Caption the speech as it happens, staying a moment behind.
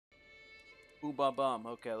Boo ba bum.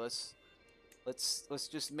 Okay, let's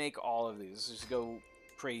just make all of these. Let's just go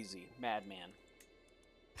crazy. Madman.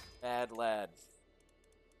 Bad lad.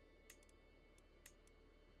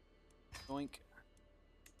 Doink.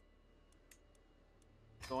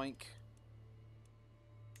 Doink.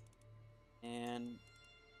 And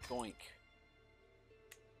doink.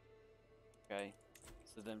 Okay.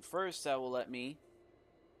 So then first that will let me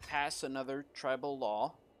pass another tribal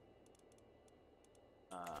law.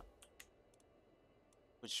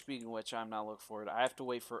 Which, speaking of which, I'm not looking for it. I have to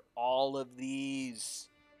wait for all of these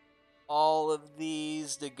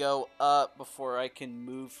to go up before I can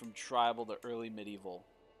move from tribal to early medieval.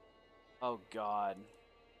 Oh god.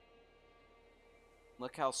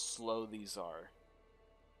 Look how slow these are.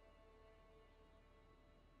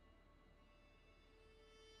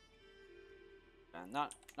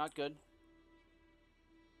 Not good.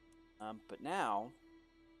 But now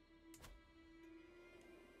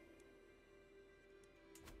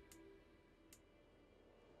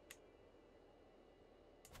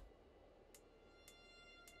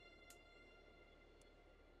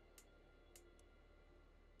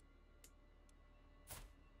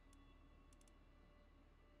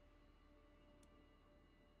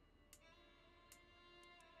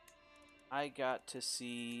I got to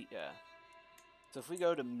see, yeah. So if we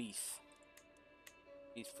go to Meath,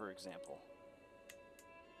 for example,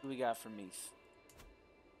 who we got for Meath?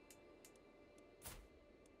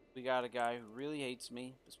 We got a guy who really hates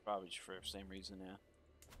me. It's probably just for the same reason, yeah.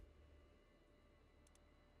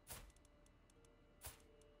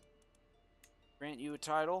 Grant you a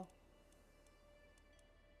title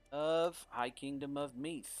of High Kingdom of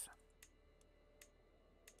Meath.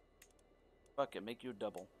 Fuck it, make you a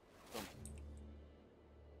double. Boom.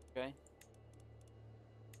 Okay.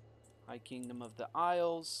 High Kingdom of the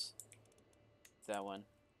Isles. That one.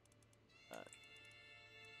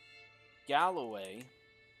 Galloway.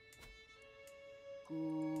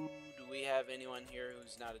 Who do we have anyone here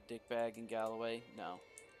who's not a dickbag in Galloway? No.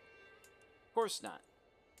 Of course not.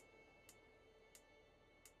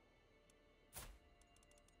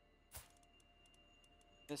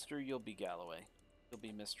 Mr. You'll be Galloway. You'll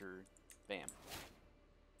be Mr. Bam.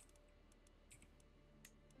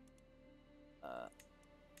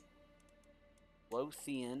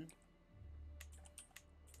 Lothian.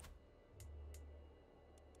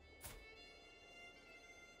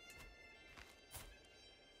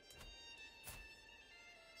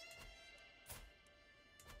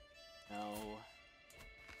 No.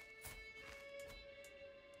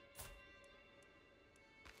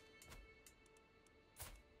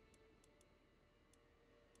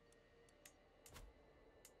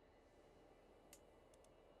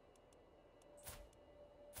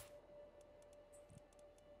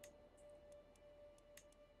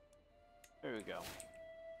 There we go.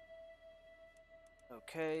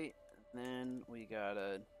 Okay, and then we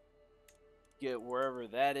gotta get wherever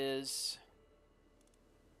that is.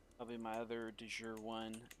 That'll be my other de jure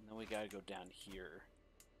one, and then we gotta go down here.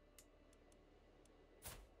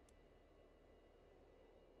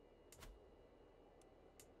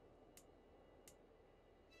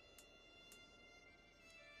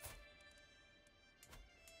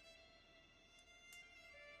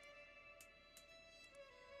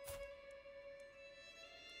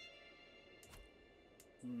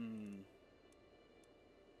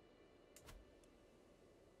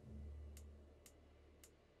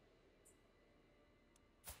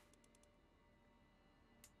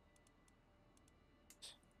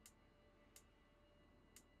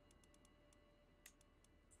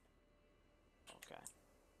 Okay.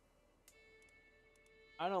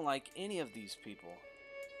 I don't like any of these people.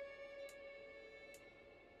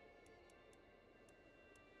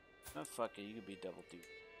 Oh, fuck it, you could be double dupe.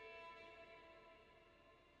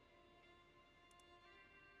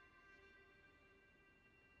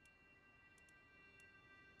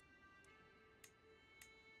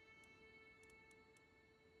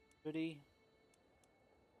 Goody.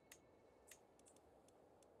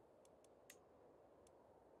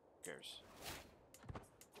 Who cares?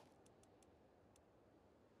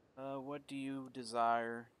 What do you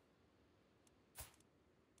desire?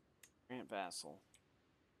 Grant Vassal.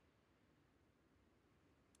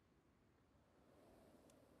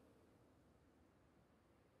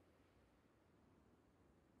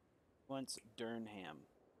 Wants Durnham.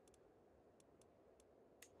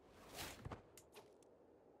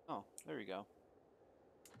 Oh, there we go.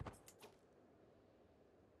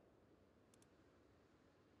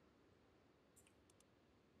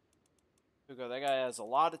 There we go. That guy has a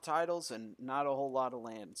lot of titles and not a whole lot of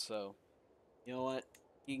land, so you know what?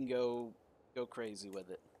 He can go crazy with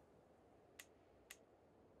it.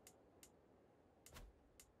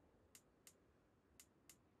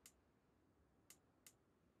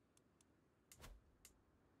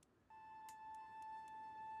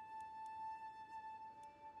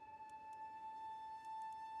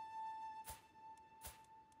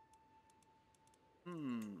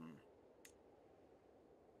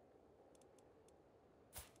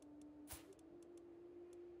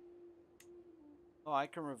 Oh, I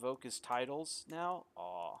can revoke his titles now?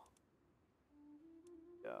 Aw.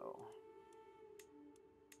 Go.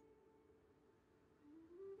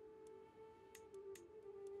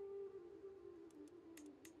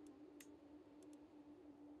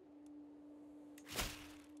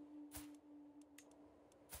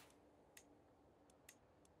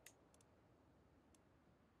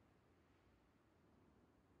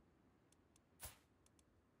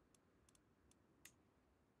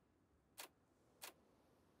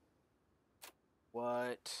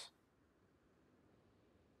 What?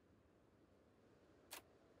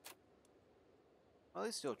 Well,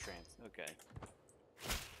 they still trans. Okay.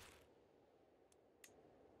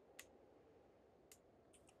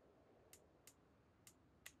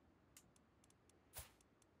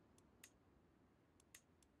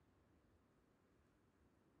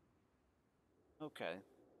 Okay.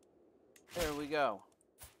 There we go.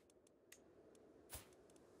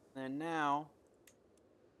 And now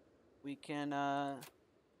we can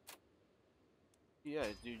yeah,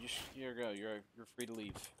 dude, just here you go. You're free to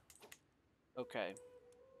leave. Okay.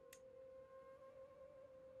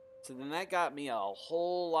 So then that got me a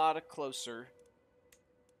whole lot of closer.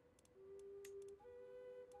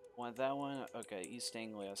 Want that one? Okay, East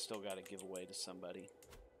Anglia I still got to give away to somebody.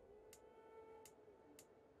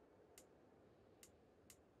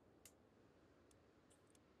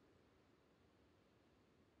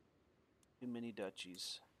 Too many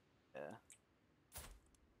duchies. Yeah.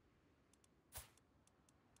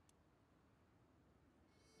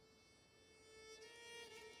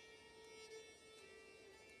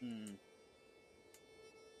 Hmm.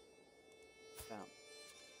 Yeah.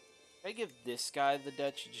 I give this guy the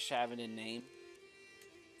duchy, just have it in name.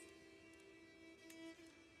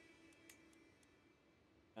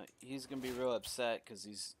 He's gonna be real upset because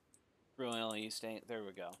he's really only East Anglia. There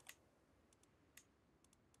we go.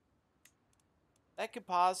 That could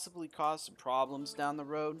possibly cause some problems down the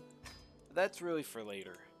road, but that's really for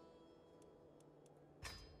later.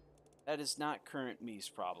 That is not current me's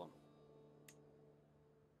problem.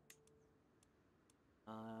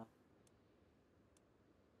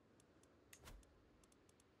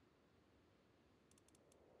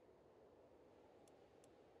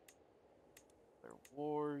 Their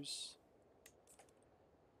wars.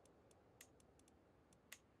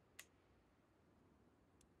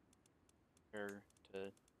 Where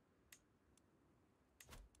to?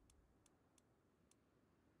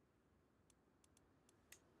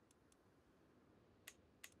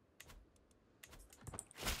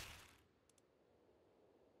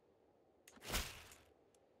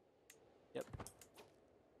 Yep.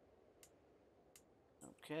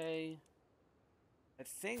 Okay. I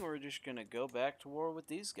think we're just gonna go back to war with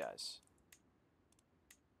these guys.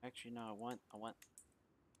 Actually, no. I want.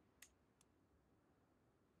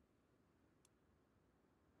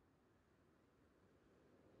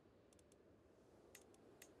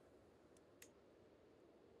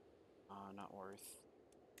 Not worth.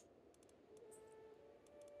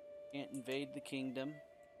 Can't invade the kingdom.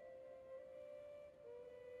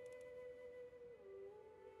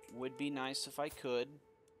 Would be nice if I could.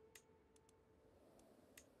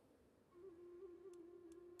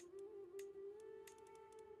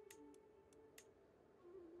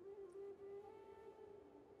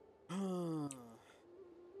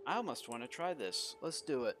 I almost want to try this. Let's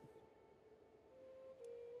do it.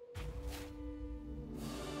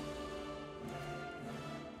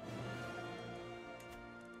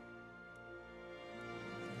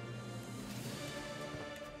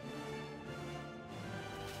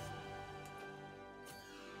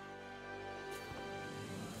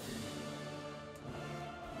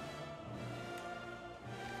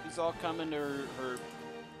 He's all coming to her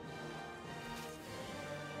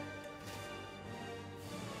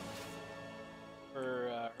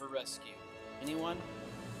rescue. Anyone?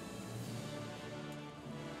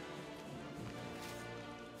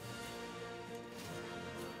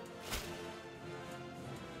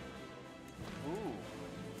 Ooh.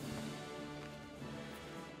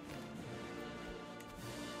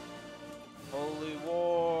 Holy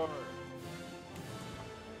war.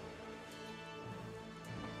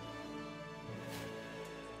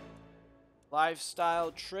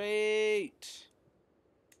 Lifestyle trait.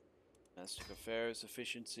 Domestic affairs,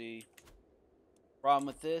 efficiency. Problem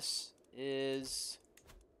with this is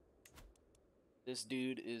this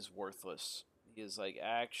dude is worthless. He is like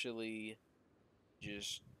actually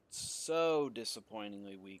just so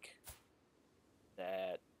disappointingly weak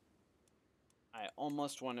that I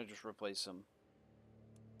almost want to just replace him.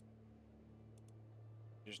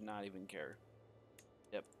 Just not even care.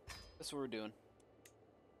 Yep. That's what we're doing.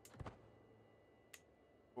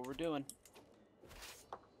 What we're doing.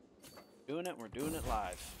 Doing it. We're doing it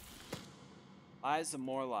live. Lies and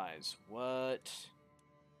more lies. What?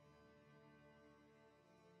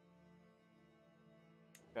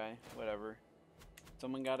 Okay, whatever.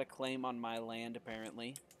 Someone got a claim on my land,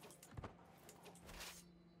 apparently.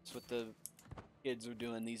 That's what the kids are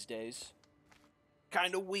doing these days.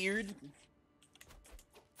 Kind of weird.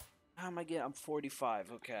 How am I getting? I'm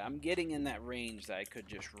 45. Okay, I'm getting in that range that I could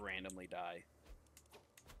just randomly die.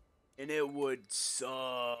 And it would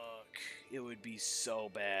suck. It would be so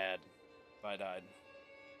bad if I died.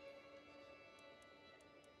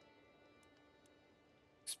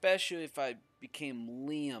 Especially if I became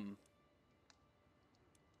Liam.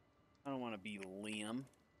 I don't want to be Liam.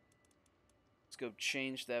 Let's go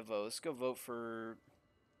change that vote. Let's go vote for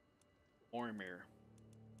Ormir.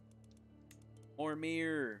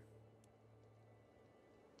 Ormir.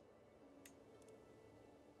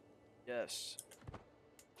 Yes.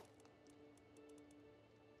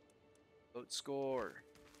 Vote score.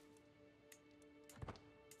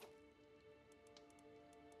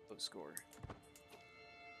 Vote score.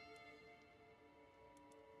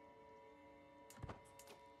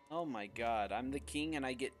 Oh my god, I'm the king and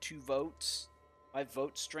I get 2 votes? My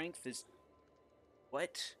vote strength is...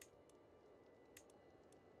 What?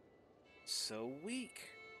 So weak.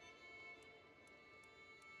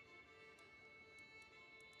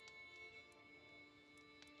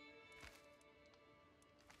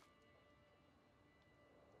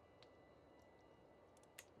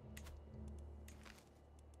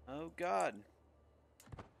 Oh god.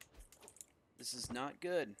 This is not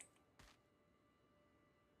good.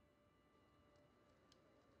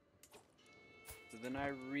 So then I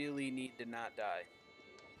really need to not die.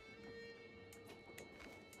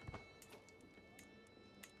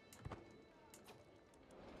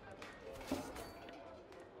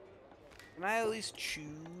 Can I at least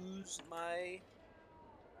choose my...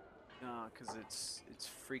 No, because it's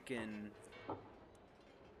freaking...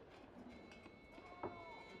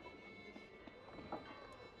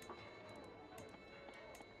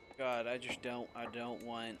 God, I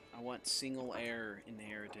want single heir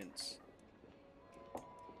inheritance.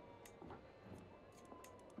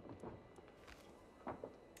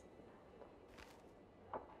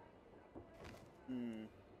 Hmm.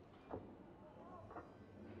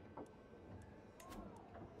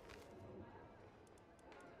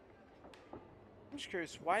 I'm just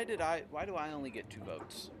curious, why do I only get 2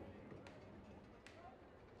 votes?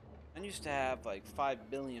 I used to have like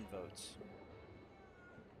 5 billion votes.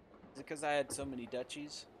 Is it because I had so many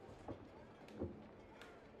duchies?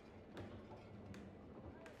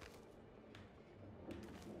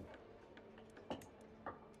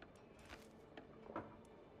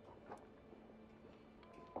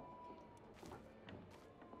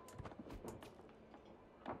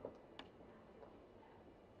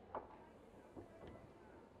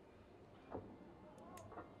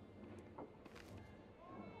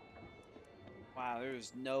 Wow,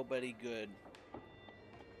 there's nobody good.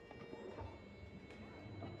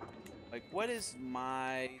 Like, what is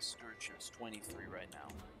my stewardship? It's 23 right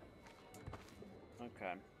now.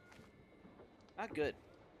 Okay. Not good.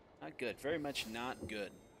 Not good. Very much not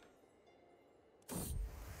good.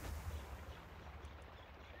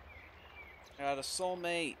 Got a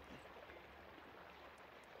soulmate.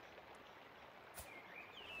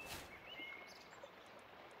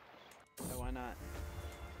 So why not?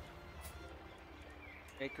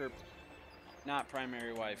 Make her not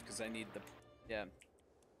primary wife, because I need the... Yeah.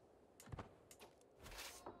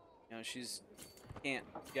 You know, she's... Can't.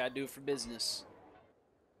 Gotta do it for business.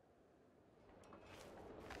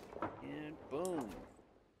 And boom.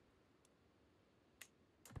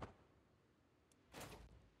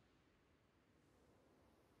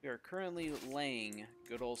 We are currently laying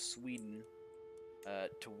good old Sweden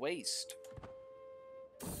to waste.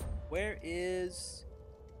 Where is...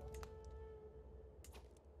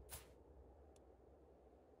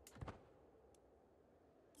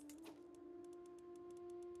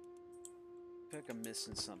 I feel like I'm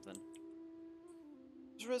missing something.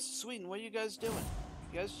 Where's the rest of Sweden? What are you guys doing?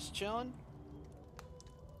 You guys just chilling?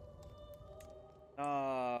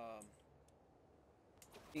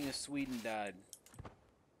 King of Sweden died.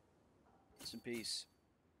 Rest in peace.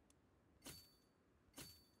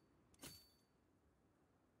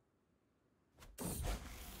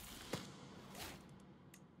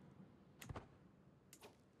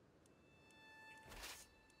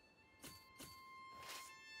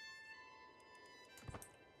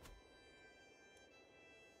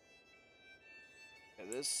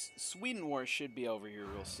 This Sweden war should be over here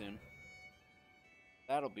real soon.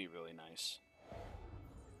 That'll be really nice.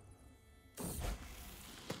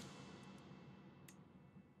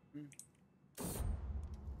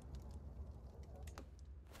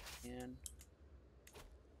 man.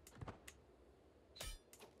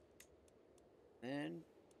 Then,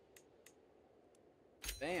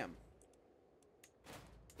 bam.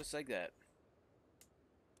 Just like that.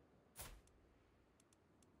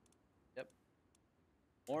 Yep.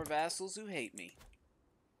 More vassals who hate me.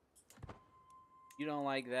 You don't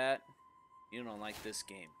like that? You don't like this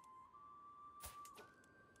game.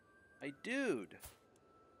 My dude.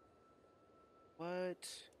 What?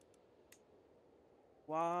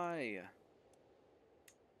 Why?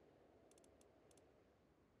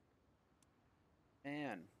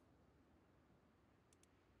 Man.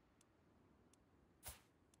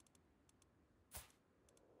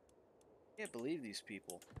 I can't believe these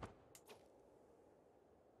people.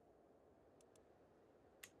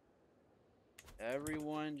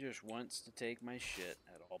 Everyone just wants to take my shit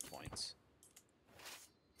at all points.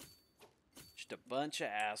 Just a bunch of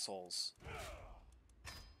assholes.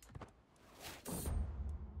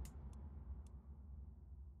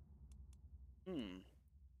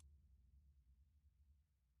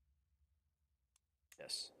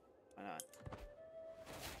 Yes. Why not?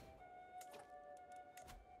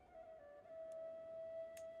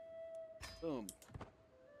 Boom.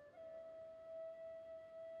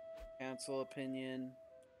 Cancel opinion.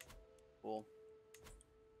 Cool.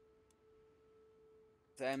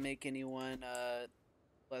 Does that make anyone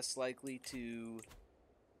less likely to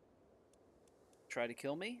try to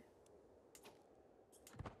kill me?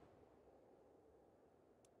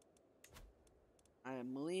 I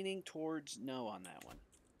am leaning towards no on that one.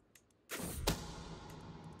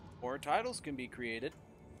 Or titles can be created.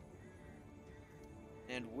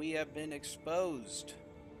 And we have been exposed.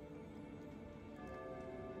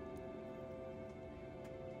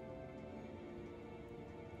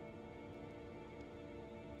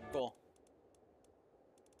 Cool.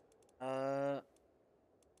 Oh,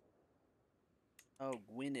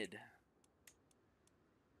 Gwynedd.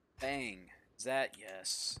 Bang. Is that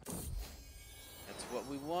yes? That's what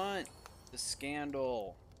we want. The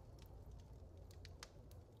scandal.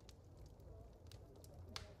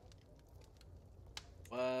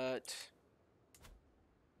 What?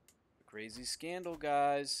 The crazy scandal,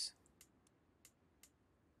 guys.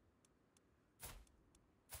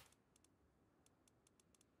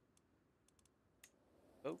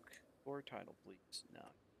 Oak or title, please. No.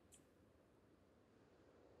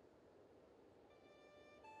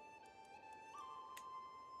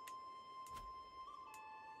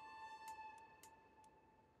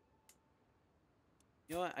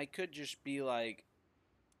 You know what? I could just be like,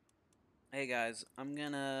 hey guys, I'm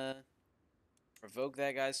gonna revoke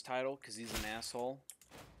that guy's title because he's an asshole.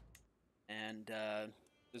 And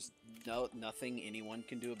there's nothing anyone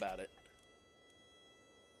can do about it.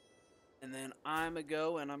 And then I'm gonna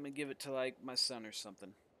go and I'm gonna give it to like my son or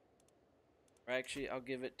something. Or actually, I'll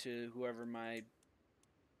give it to whoever my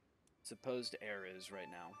supposed heir is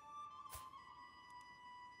right now.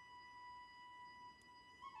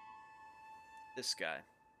 This guy.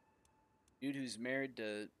 Dude who's married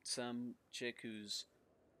to some chick who's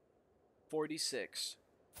 46.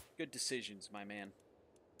 Good decisions, my man.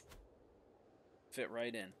 Fit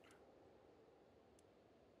right in.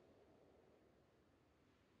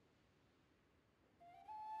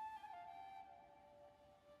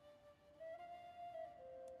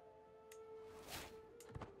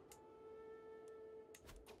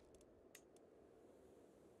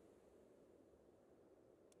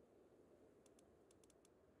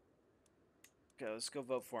 Okay, let's go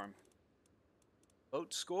vote for him.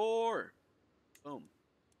 Vote score! Boom.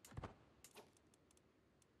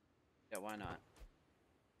 Yeah, why not?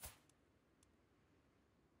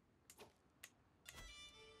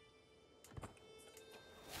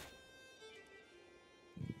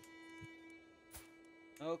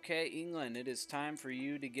 Okay, England, it is time for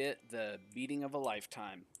you to get the beating of a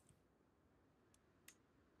lifetime.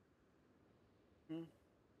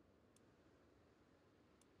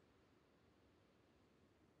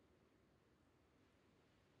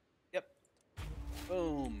 Yep.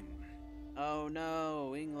 Boom. Oh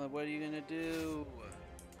no, England, what are you gonna do?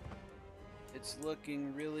 It's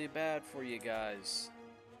looking really bad for you guys.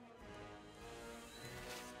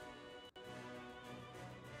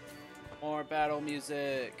 More battle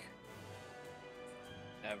music.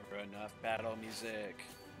 Never enough battle music.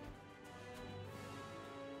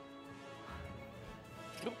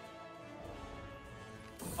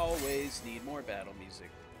 Always need more battle music.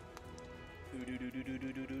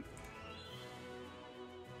 Do-do-do-do-do-do-do.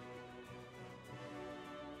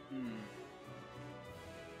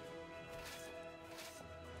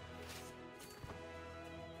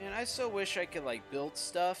 Man, I so wish I could like build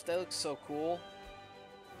stuff. That looks so cool.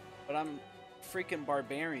 But I'm freaking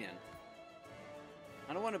barbarian.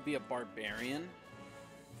 I don't want to be a barbarian.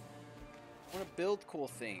 I want to build cool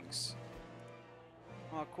things.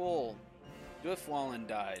 Oh, cool. Dwifwallen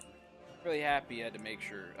died. Really happy I had to make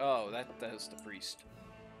sure. Oh, that was the priest.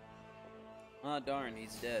 Oh, darn,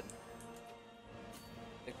 he's dead.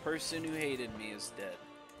 The person who hated me is dead.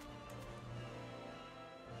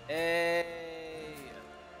 Hey!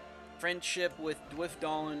 Friendship with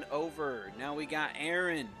Dwifdalen over. Now we got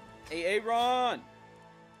Aaron. Hey, Aaron!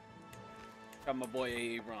 Got my boy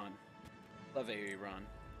Aaron. Love Aaron.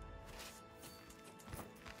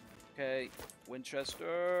 Okay,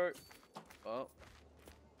 Winchester. Oh.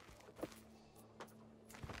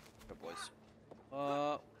 Good boys.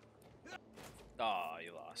 Aw,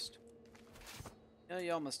 you lost. Yeah,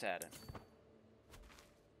 you almost had it.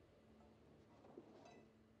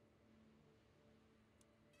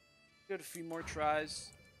 Got a few more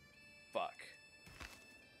tries. Fuck.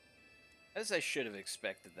 As I should have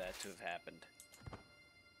expected that to have happened.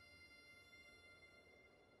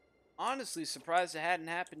 Honestly, surprised it hadn't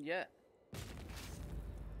happened yet.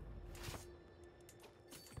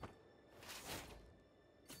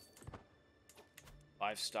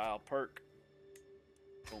 Lifestyle perk.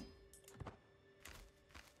 Boom.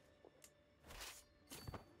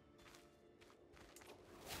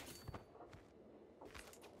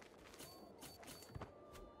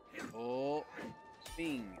 Oh.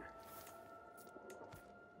 Bing.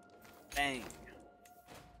 Bang.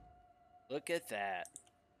 Look at that.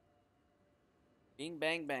 Bing,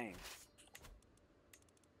 bang, bang.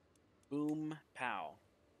 Boom, pow.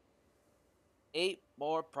 8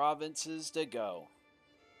 more provinces to go.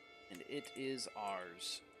 And it is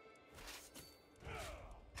ours.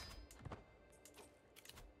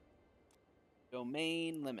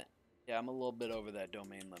 Domain limit. Yeah, I'm a little bit over that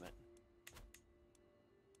domain limit.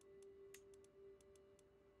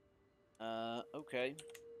 Okay.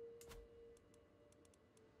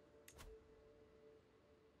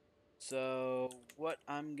 So, what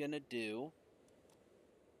I'm gonna do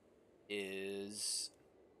is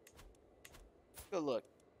go look.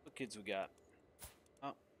 What kids we got?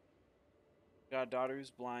 Oh. Got a daughter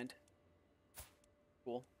who's blind.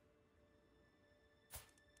 Cool.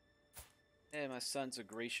 Hey, my son's a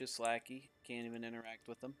gracious lackey. Can't even interact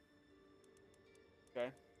with him.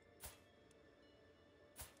 Okay.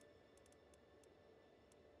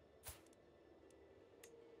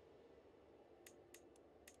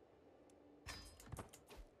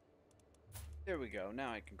 There we go.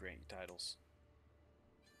 Now I can grant you titles.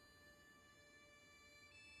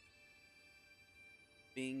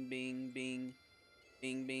 Bing, bing, bing.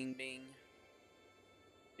 Bing, bing, bing.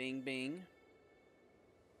 Bing, bing.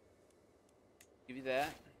 Give you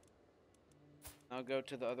that. I'll go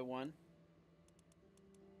to the other one.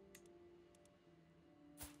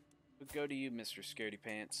 We'll go to you, Mr. Scaredy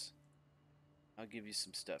Pants. I'll give you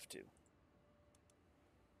some stuff too.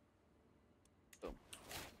 Boom.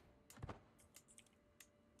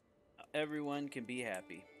 Now everyone can be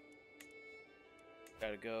happy.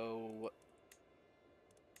 Gotta go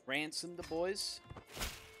ransom the boys.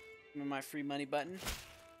 Give me my free money button.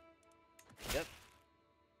 Yep.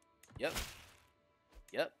 Yep.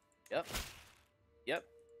 Yep. Yep. Yep.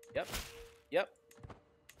 Yep. Yep.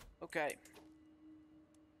 Okay.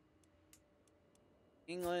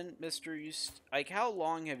 England, Mr. Like, how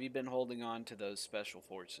long have you been holding on to those special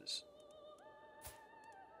forces?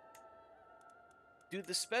 Do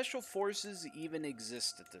the special forces even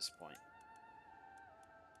exist at this point?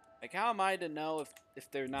 Like, how am I to know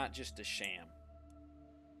if they're not just a sham?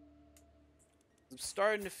 I'm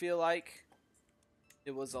starting to feel like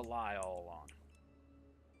it was a lie all along.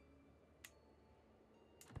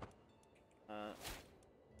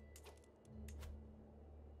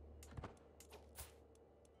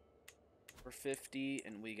 We're 50,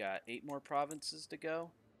 and we got 8 more provinces to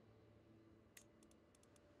go.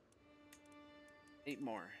 8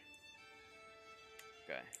 more.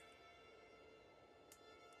 Okay.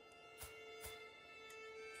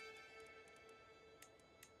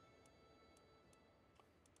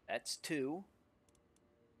 That's 2.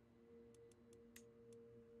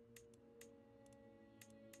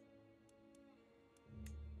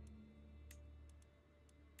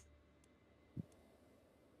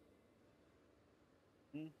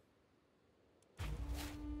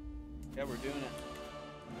 Yeah, we're doing it.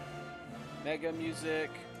 Mega music.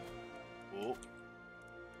 Oh.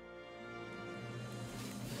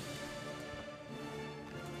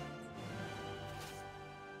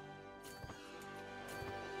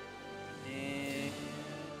 And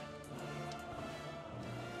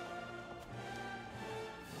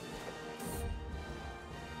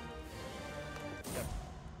yep.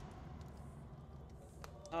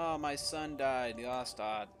 Oh, my son died. He lost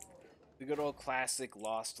the good old classic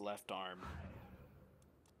lost left arm.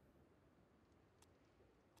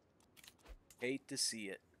 Hate to see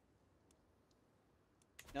it.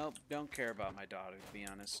 Nope, don't care about my daughter, to be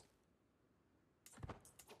honest.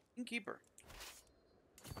 You can keep her.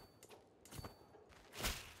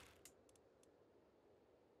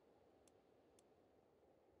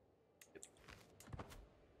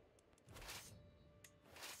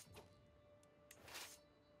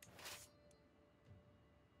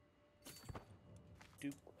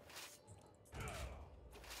 Doop.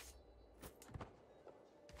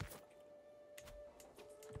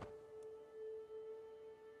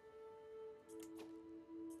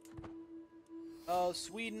 Oh,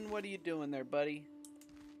 Sweden, what are you doing there, buddy?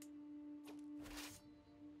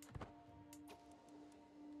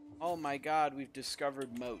 Oh my god, we've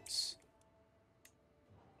discovered moats.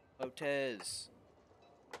 Motes.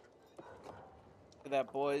 Look at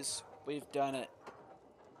that, boys. We've done it.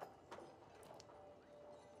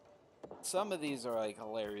 Some of these are like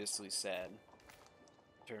hilariously sad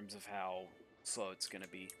in terms of how slow it's gonna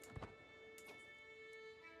be.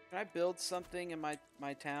 Can I build something in my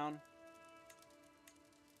town?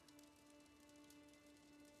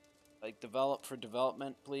 Like develop for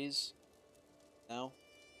development, please? No?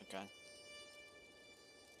 Okay.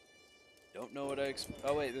 Don't know what I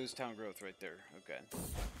oh wait, there's town growth right there. Okay.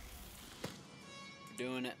 We're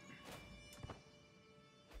doing it.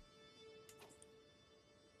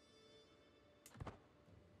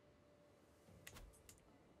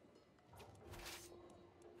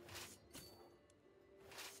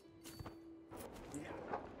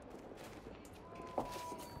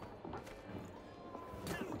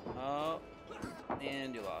 Oh,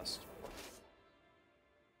 and you lost.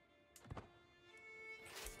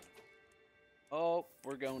 Oh,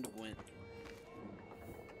 we're going to Gwent.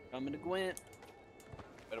 Coming to Gwent.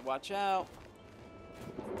 Better watch out.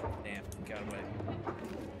 Damn, got away.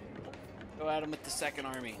 Go at him with the second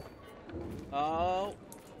army. Oh,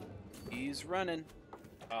 he's running.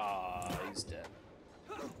 Ah, he's dead.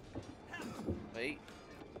 Wait.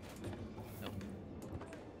 Nope.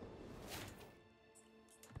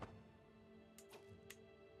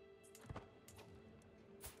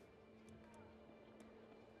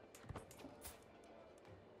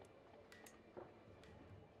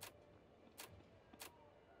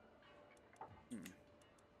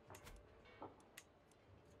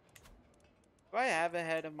 Do I have a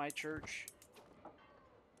head of my church?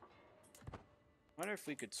 Wonder if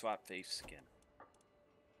we could swap faiths again.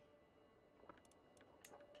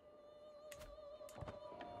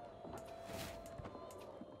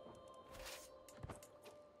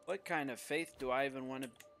 What kind of faith do I even want to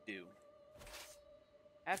do?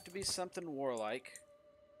 Have to be something warlike.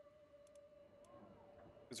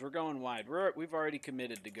 Because we're going wide. We've already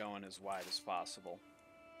committed to going as wide as possible.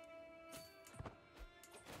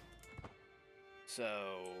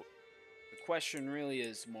 So, the question really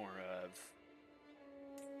is more of,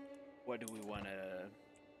 what do we want to...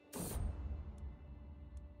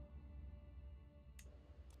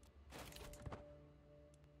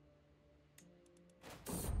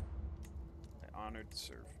 Honored to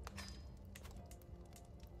serve.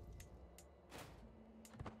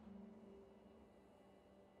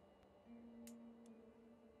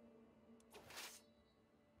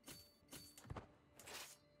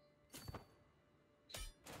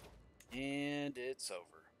 And it's over.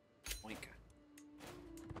 Oink.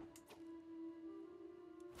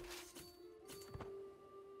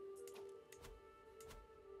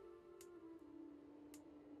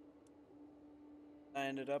 I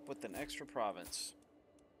ended up with an extra province.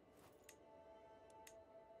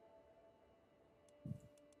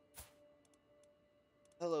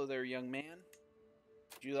 Hello there, young man.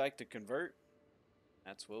 Would you like to convert?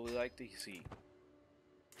 That's what we like to see.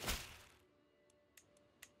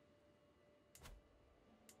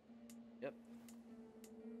 Yep.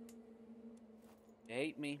 You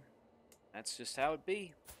hate me. That's just how it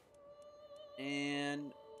be.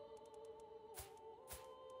 And...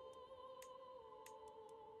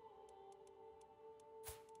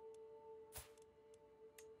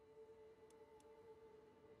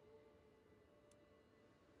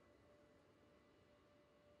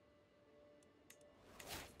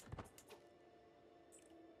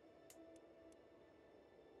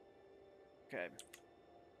 okay.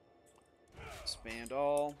 Expand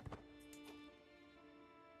all.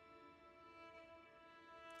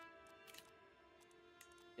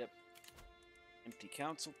 Yep. Empty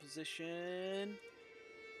council position.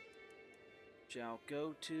 Shall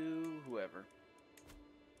go to whoever.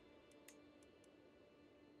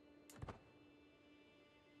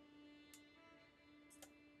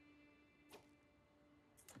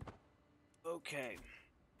 Okay.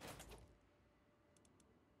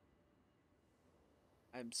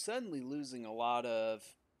 I'm suddenly losing a lot of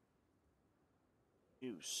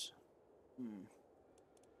juice.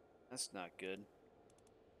 That's not good.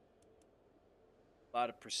 A lot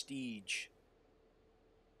of prestige.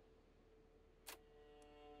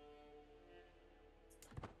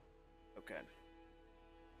 Okay.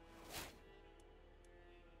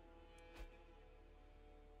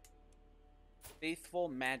 Faithful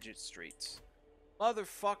magistrates.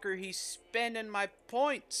 Motherfucker, he's spending my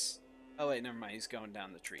points. Oh, wait, never mind. He's going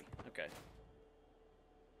down the tree. Okay.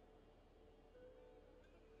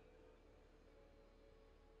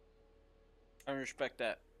 I respect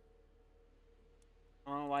that.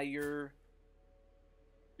 I don't know why you're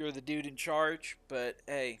the dude in charge, but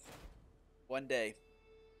hey, one day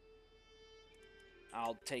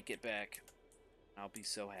I'll take it back. I'll be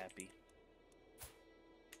so happy.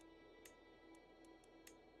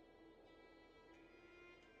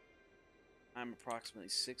 I'm approximately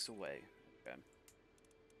 6 away. Okay.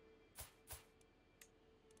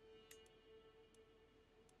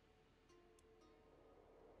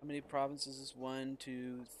 How many provinces is 1,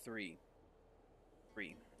 2, 3?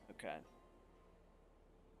 3. Okay.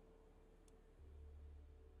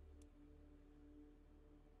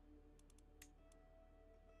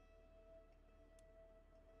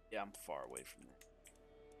 Yeah, I'm far away from that.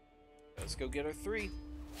 Let's go get our 3.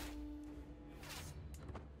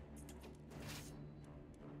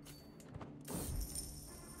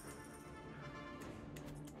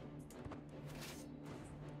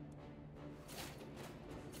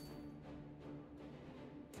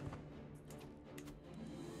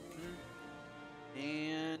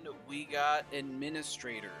 And we got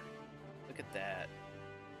administrator. Look at that.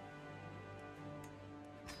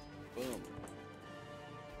 Boom.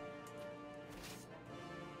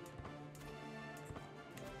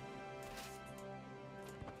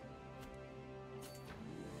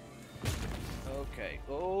 Okay.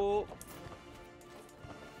 Oh.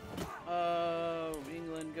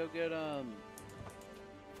 England, go get them.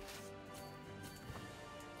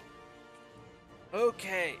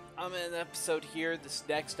 Okay, I'm in an episode here. This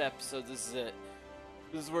next episode, this is it.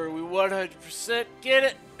 This is where we 100% get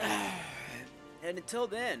it. And until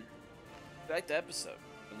then, if you like the episode,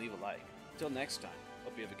 and leave a like. Until next time,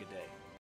 hope you have a good day.